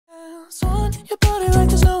On your body like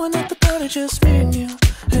there's no one at the party, just me and you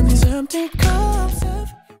and these empty cups.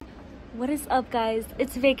 What is up, guys?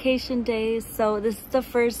 It's vacation day, so this is the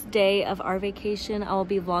first day of our vacation. I will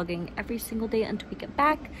be vlogging every single day until we get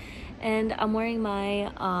back, and I'm wearing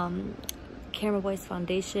my Camera Boys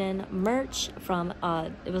foundation merch from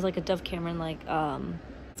it was like a Dove Cameron, like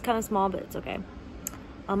it's kind of small, but it's okay.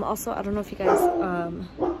 Also, I don't know if you guys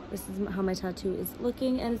this is how my tattoo is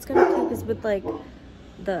looking, and it's kind of cute because with like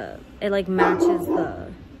it like matches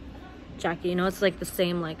the jacket, you know, it's like the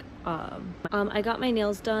same like I got my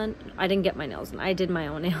nails done. I didn't get my nails done, I did my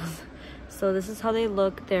own nails. So this is how they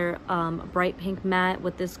look. They're bright pink matte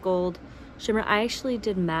with this gold shimmer. I actually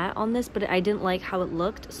did matte on this, but I didn't like how it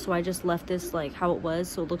looked, so I just left this like how it was.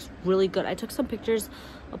 So it looks really good. I took some pictures,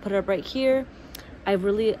 I'll put it up right here. I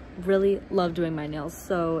really love doing my nails,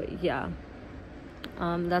 so yeah.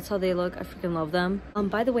 That's how they look. I freaking love them.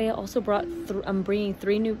 By the way, I also brought I'm bringing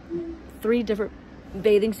three different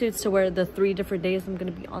bathing suits to wear the 3 different days I'm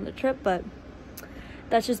gonna be on the trip, but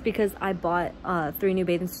that's just because I bought 3 new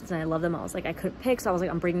bathing suits and I love them. I was like, I couldn't pick, so I was like,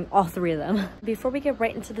 I'm bringing all 3 of them. Before we get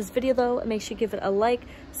right into this video though, make sure you give it a like,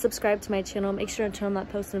 subscribe to my channel, make sure to turn on that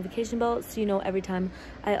post notification bell so you know every time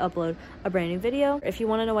I upload a brand new video. If you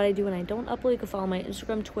want to know what I do when I don't upload, you can follow my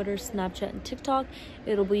Instagram, Twitter, Snapchat, and TikTok.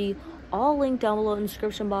 It'll be all linked down below in the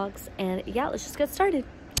description box. And yeah, let's just get started.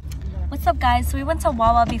 What's up, guys? So we went to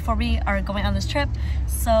Wawa before we are going on this trip.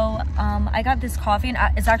 So I got this coffee, and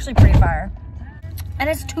it's actually pretty fire. And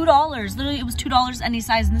it's $2. Literally, it was $2 any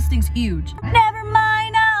size, and this thing's huge. Never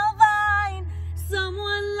mind, I'll find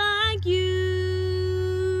someone like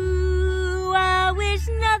you. I wish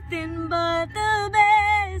nothing but the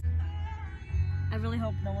best. I really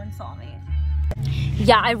hope no one saw me.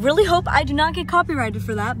 Yeah, I really hope I do not get copyrighted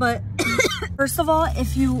for that, but first of all,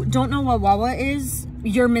 if you don't know what Wawa is,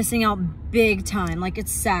 you're missing out big time. Like,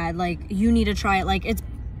 it's sad. Like, you need to try it. Like, it's,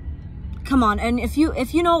 come on. And if you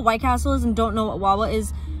know what White Castle is and don't know what Wawa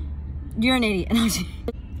is, you're an idiot.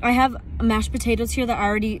 I have mashed potatoes here that I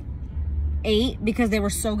already ate because they were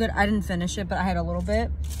so good. I didn't finish it, but I had a little bit.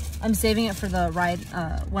 I'm saving it for the ride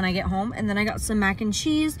when I get home. And then I got some mac and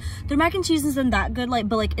cheese. Their mac and cheese isn't that good, like,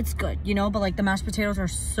 but like, it's good, you know, but like the mashed potatoes are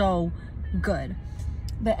so good.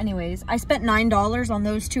 But anyways, I spent $9 on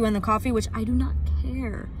those 2 and the coffee, which I do not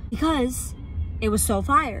care because it was so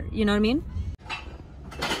fire, you know what I mean?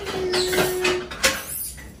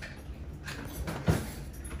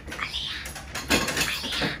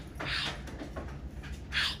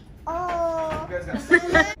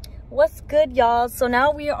 What's good, y'all? So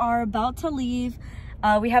now we are about to leave.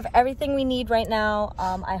 We have everything we need right now.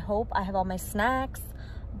 I hope I have all my snacks,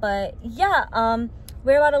 but yeah,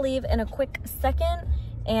 we're about to leave in a quick second,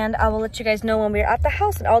 and I will let you guys know when we're at the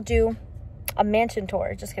house, and I'll do a mansion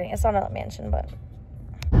tour. Just kidding, it's not a mansion, but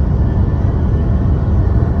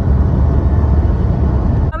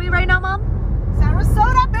are we right now, Mom?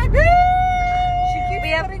 Sarasota, baby! She keeps We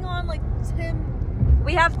have- putting on like Tim.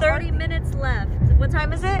 We have 30 minutes left. What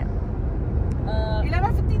time is it?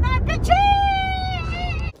 11:59,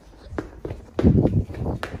 bitches!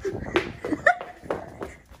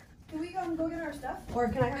 Can we go get our stuff? Or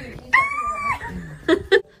can I have your keys?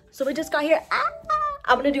 So we just got here.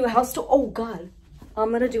 I'm gonna do a house tour. Oh God,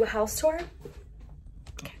 I'm gonna do a house tour.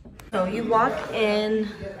 Okay. So you walk in,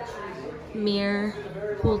 mirror,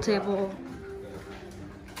 pool table.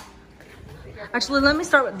 Actually, let me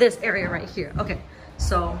start with this area right here. Okay,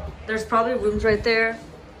 so there's probably rooms right there.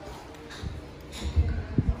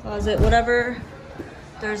 Closet, whatever.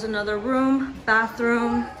 There's another room,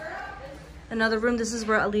 bathroom, another room. This is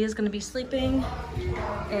where Aaliyah's gonna be sleeping.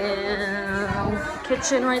 And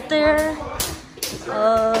kitchen right there.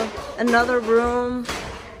 Another room.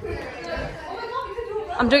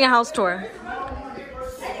 I'm doing a house tour.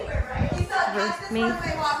 With me.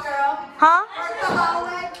 Huh?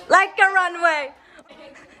 Like a runway.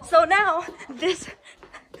 So now this,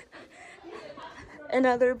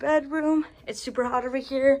 another bedroom. It's super hot over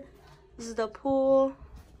here. This is the pool.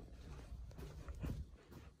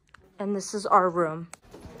 And this is our room.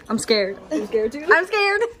 I'm scared. I'm scared too. I'm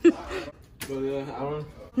scared.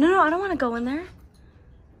 No, I don't want to go in there.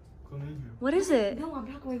 What is it? No,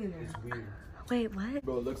 I'm not going in there. It's weird. Wait, what?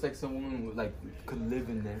 Bro, it looks like someone like could live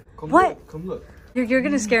in there. Come What? Look, come look. You're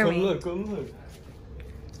gonna scare me. Come look.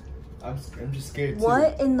 I'm just scared too.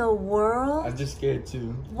 What in the world? I'm just scared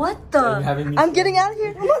too. What the? I'm getting out of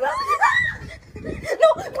here. No, wait,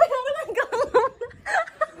 how did I go alone?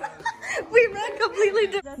 We ran completely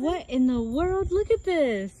different. What in the world? Look at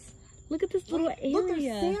this. Look at this little area. Look, there's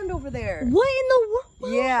sand over there. What in the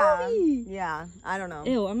world? Yeah. Yeah, I don't know.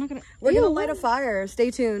 Ew, I'm not gonna. We're gonna light a fire.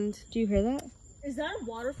 Stay tuned. Do you hear that? Is that a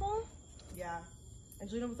waterfall? Yeah.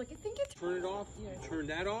 Angelina was like, I think it's. Turn it off. Turn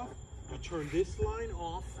that off. You turn this line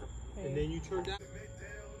off, and then you turn that.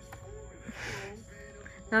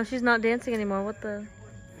 Now she's not dancing anymore. What the?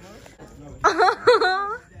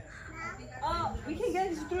 Oh, we can get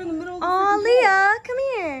it. She threw it in the middle of the Oh, Leah, come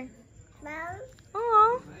here.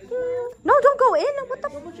 Oh. No, don't go in. What the?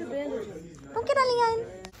 Don't get Leah in.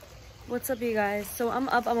 What's up, you guys? So I'm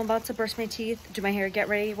up. I'm about to brush my teeth, do my hair, get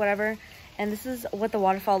ready, whatever. And this is what the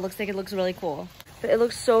waterfall looks like. It looks really cool. But it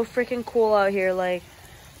looks so freaking cool out here. Like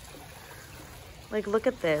look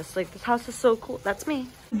at this. Like, this house is so cool. That's me.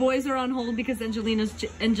 The boys are on hold because Angelina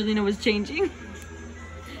was changing.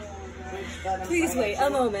 Please wait a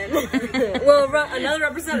moment. Well, another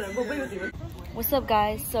representative will be with you. What's up,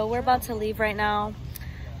 guys? So we're about to leave right now.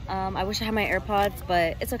 I wish I had my AirPods,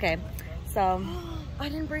 but it's okay. So I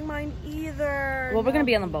didn't bring mine either. well, we're gonna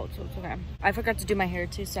be on the boat, so it's okay. I forgot to do my hair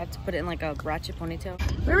too, so I have to put it in like a ratchet ponytail.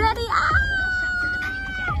 We're ready. Ah!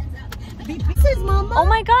 This is Mama. Oh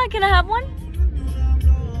my god, can I have one?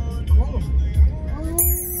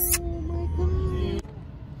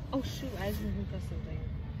 Oh shoot, I just press something.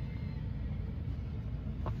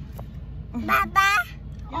 Baba.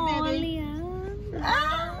 Oh, Leah.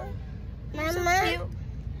 Ah. Mama. So cute.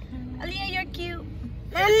 Leah, you're cute.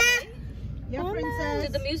 Mama. Your princess.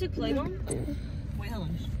 Did the music play, Mom? Wait, hold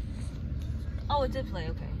on. Oh, it did play,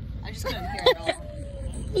 okay. I just couldn't hear it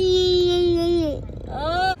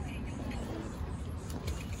all.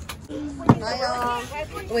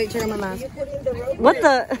 Wait, turn on my mask. What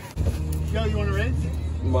the? Yo, you want to race?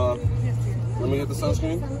 Let me get the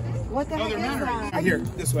sunscreen. What the heck is that? Here,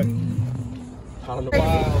 this way. Out in the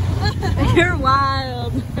wild. You're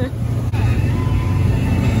wild.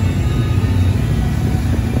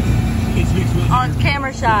 Oh, it's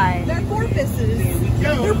camera shy. They're porpoises. Yo.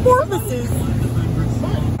 They're porpoises.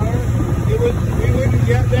 We wouldn't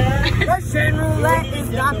get there. Russian roulette is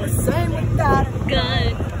not the same without it.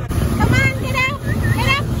 Good. Come on, get out. Get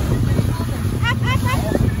up. Up, up, up.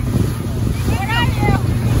 Where are you?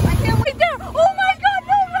 I can't wait there. Oh my god,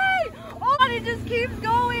 no way. Oh, and it just keeps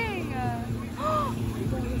going.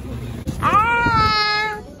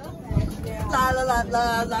 Ah. La la la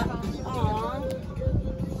la la.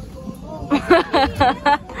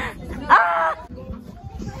 Ah!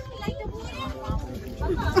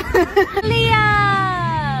 Aaliyah!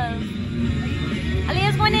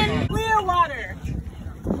 Aaliyah's going in. Clear water.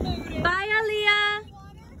 Bye, Aaliyah.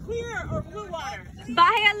 Clear or blue water?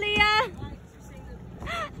 Bye, Aaliyah.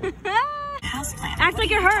 Act like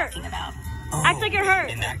you're hurt. Act like you're hurt.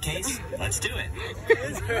 In that case, let's do it.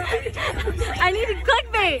 I need to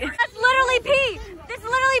clickbait. That's literally pee. That's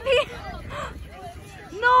literally pee.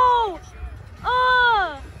 No.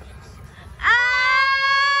 Oh. Ah.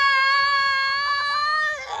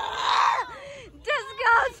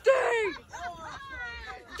 Disgusting.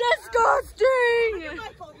 Disgusting.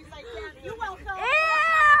 You're welcome. Ew.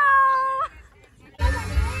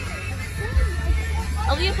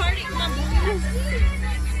 Aaliyah party. Come on.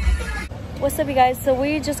 What's up, you guys? So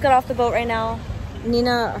we just got off the boat right now.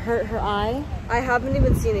 Nina hurt her eye. I haven't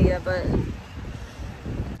even seen it yet, but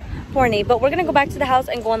horny. But we're gonna go back to the house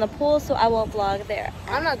and go in the pool, so I won't vlog there.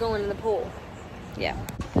 I'm not going in the pool. Yeah.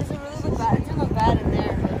 Does it really look bad? It doesn't look bad in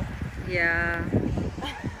there. But... yeah.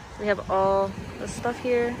 We have all the stuff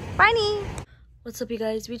here. Bye. What's up, you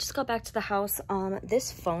guys? We just got back to the house.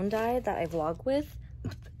 This phone died that I vlog with.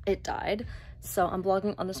 It died. So I'm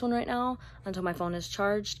vlogging on this one right now until my phone is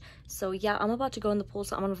charged. So yeah, I'm about to go in the pool,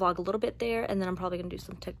 so I'm gonna vlog a little bit there, and then I'm probably gonna do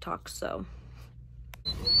some TikToks. So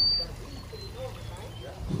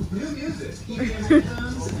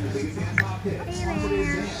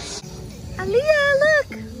Aaliyah,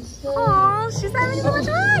 look! Aw, she's having so much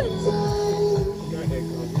fun!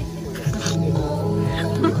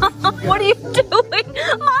 What are you doing?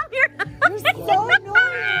 Mom, you're So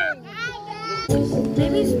annoying.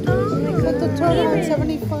 Baby, stop. Cut the turtle at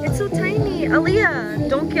 75. It's so tiny. Aaliyah,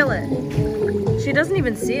 don't kill it. She doesn't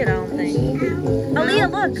even see it, I don't think. Aaliyah,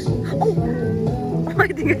 look. Oh, I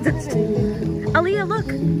think I touched it. Aaliyah, look.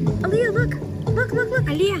 Aaliyah, look. Look, look, look.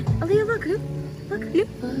 Aaliyah. Aaliyah, look. Look, look.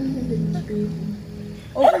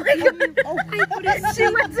 Oh my god. Oh, she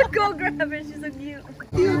went to go grab it. She's so cute.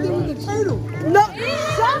 The turtle. No.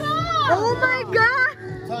 Shut up. Oh my god.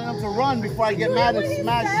 Telling him to run before I get mad and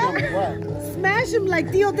smash him. What? Smash him like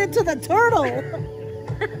Theo did to the turtle.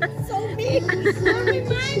 So mean. Don't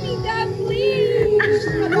remind me, Dad, please.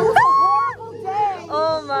 It was a horrible day.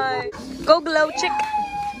 Oh my. Go glow, chick.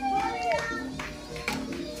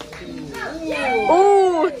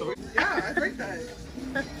 Ooh. Yeah, I like that.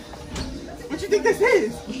 What do you think this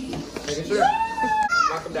is? Making sure.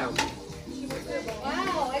 Knock him down.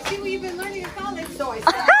 Wow, I see what you've been learning.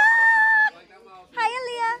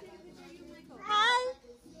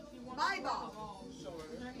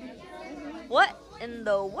 in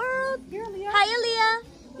the world? Here, Leah. Hi,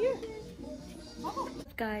 Aaliyah. Here. Oh.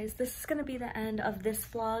 Guys, this is gonna be the end of this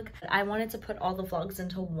vlog. I wanted to put all the vlogs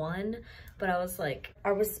into one, but I was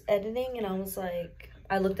editing and I was like,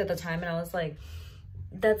 I looked at the time and I was like,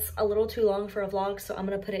 that's a little too long for a vlog, so I'm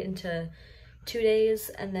gonna put it into 2 days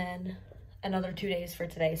and then another 2 days for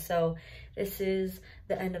today. So this is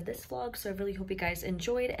the end of this vlog, so I really hope you guys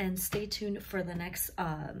enjoyed, and stay tuned for the next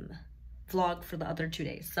vlog for the other 2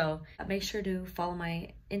 days. So make sure to follow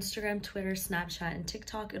my Instagram, Twitter, Snapchat, and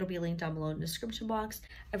TikTok. It'll be linked down below in the description box.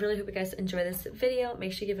 I really hope you guys enjoy this video.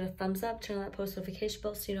 Make sure you give it a thumbs up, turn on that post notification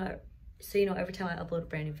bell so you know every time I upload a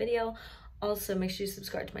brand new video. Also, make sure you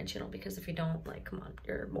subscribe to my channel, because if you don't, like, come on,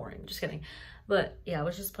 you're boring. Just kidding. But yeah, I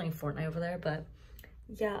was just playing Fortnite over there. But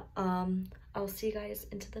yeah, I'll see you guys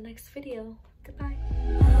into the next video. Goodbye.